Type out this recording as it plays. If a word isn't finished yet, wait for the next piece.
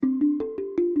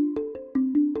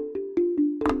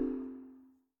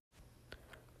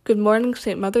Good morning,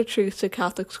 St. Mother Teresa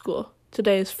Catholic School.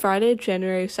 Today is Friday,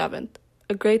 January 7th,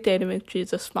 a great day to make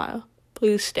Jesus smile.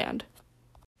 Please stand.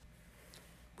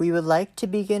 We would like to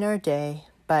begin our day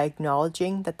by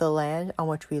acknowledging that the land on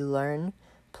which we learn,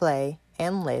 play,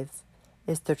 and live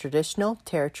is the traditional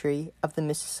territory of the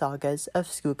Mississaugas of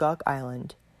Scugog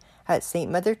Island. At St.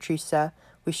 Mother Teresa,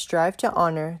 we strive to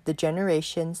honor the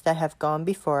generations that have gone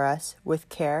before us with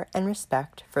care and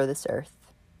respect for this earth.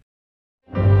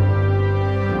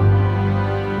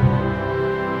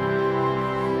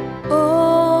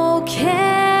 Oh,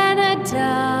 Canada,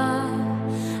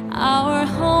 our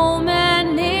home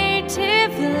and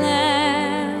native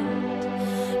land,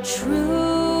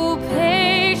 true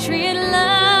patriot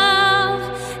love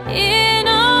in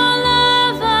all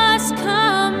of us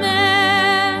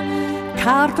command.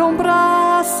 Car ton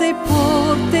bras sait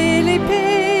porter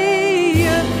l'épée,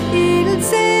 il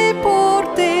sait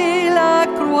porter la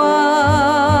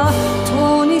croix.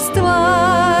 Ton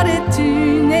histoire est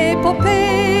une épopée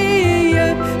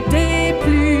des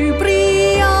plus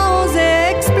brillants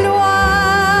exploits.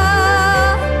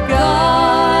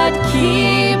 God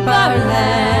keep our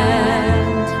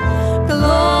land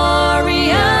glorious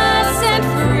and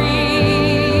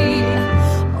free.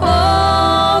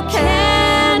 Oh,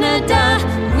 Canada,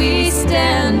 we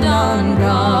stand on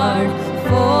guard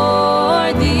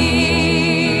for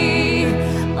thee.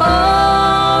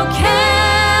 Oh,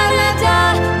 Canada,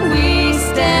 we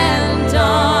stand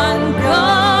on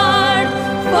guard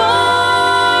for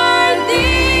thee.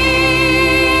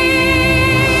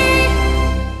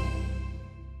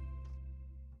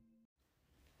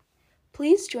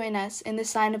 Please join us in the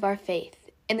sign of our faith,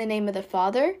 in the name of the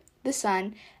Father, the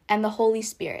Son, and the Holy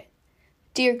Spirit.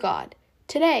 Dear God,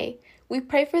 today we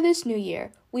pray for this new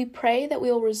year. We pray that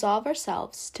we will resolve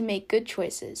ourselves to make good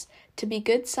choices, to be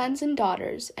good sons and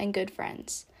daughters and good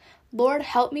friends. Lord,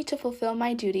 help me to fulfill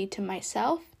my duty to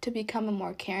myself, to become a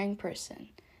more caring person.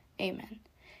 Amen.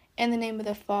 In the name of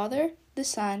the Father, the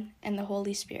Son, and the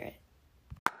Holy Spirit.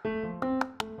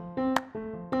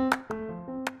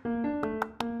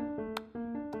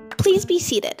 Please be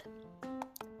seated.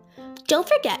 Don't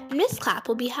forget, Miss Clapp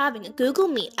will be having a Google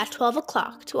Meet at 12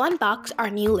 o'clock to unbox our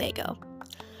new Lego.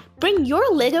 Bring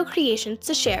your Lego creations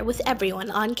to share with everyone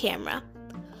on camera.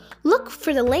 Look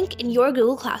for the link in your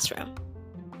Google Classroom.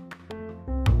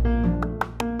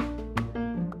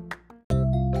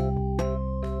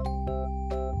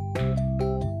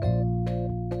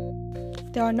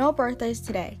 There are no birthdays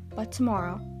today, but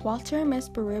tomorrow, Walter and Miss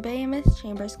Berube and Miss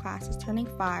Chambers' class is turning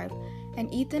 5,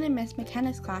 and Ethan and Miss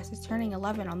McKenna's class is turning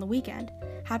 11 on the weekend.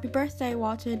 Happy birthday,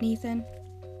 Walter and Ethan.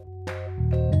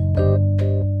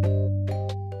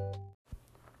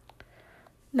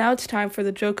 Now it's time for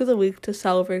the joke of the week to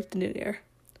celebrate the new year.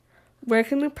 Where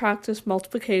can we practice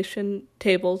multiplication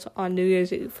tables on New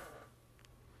Year's Eve?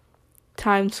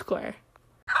 Times Square.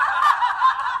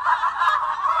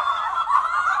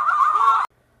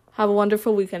 Have a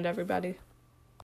wonderful weekend, everybody.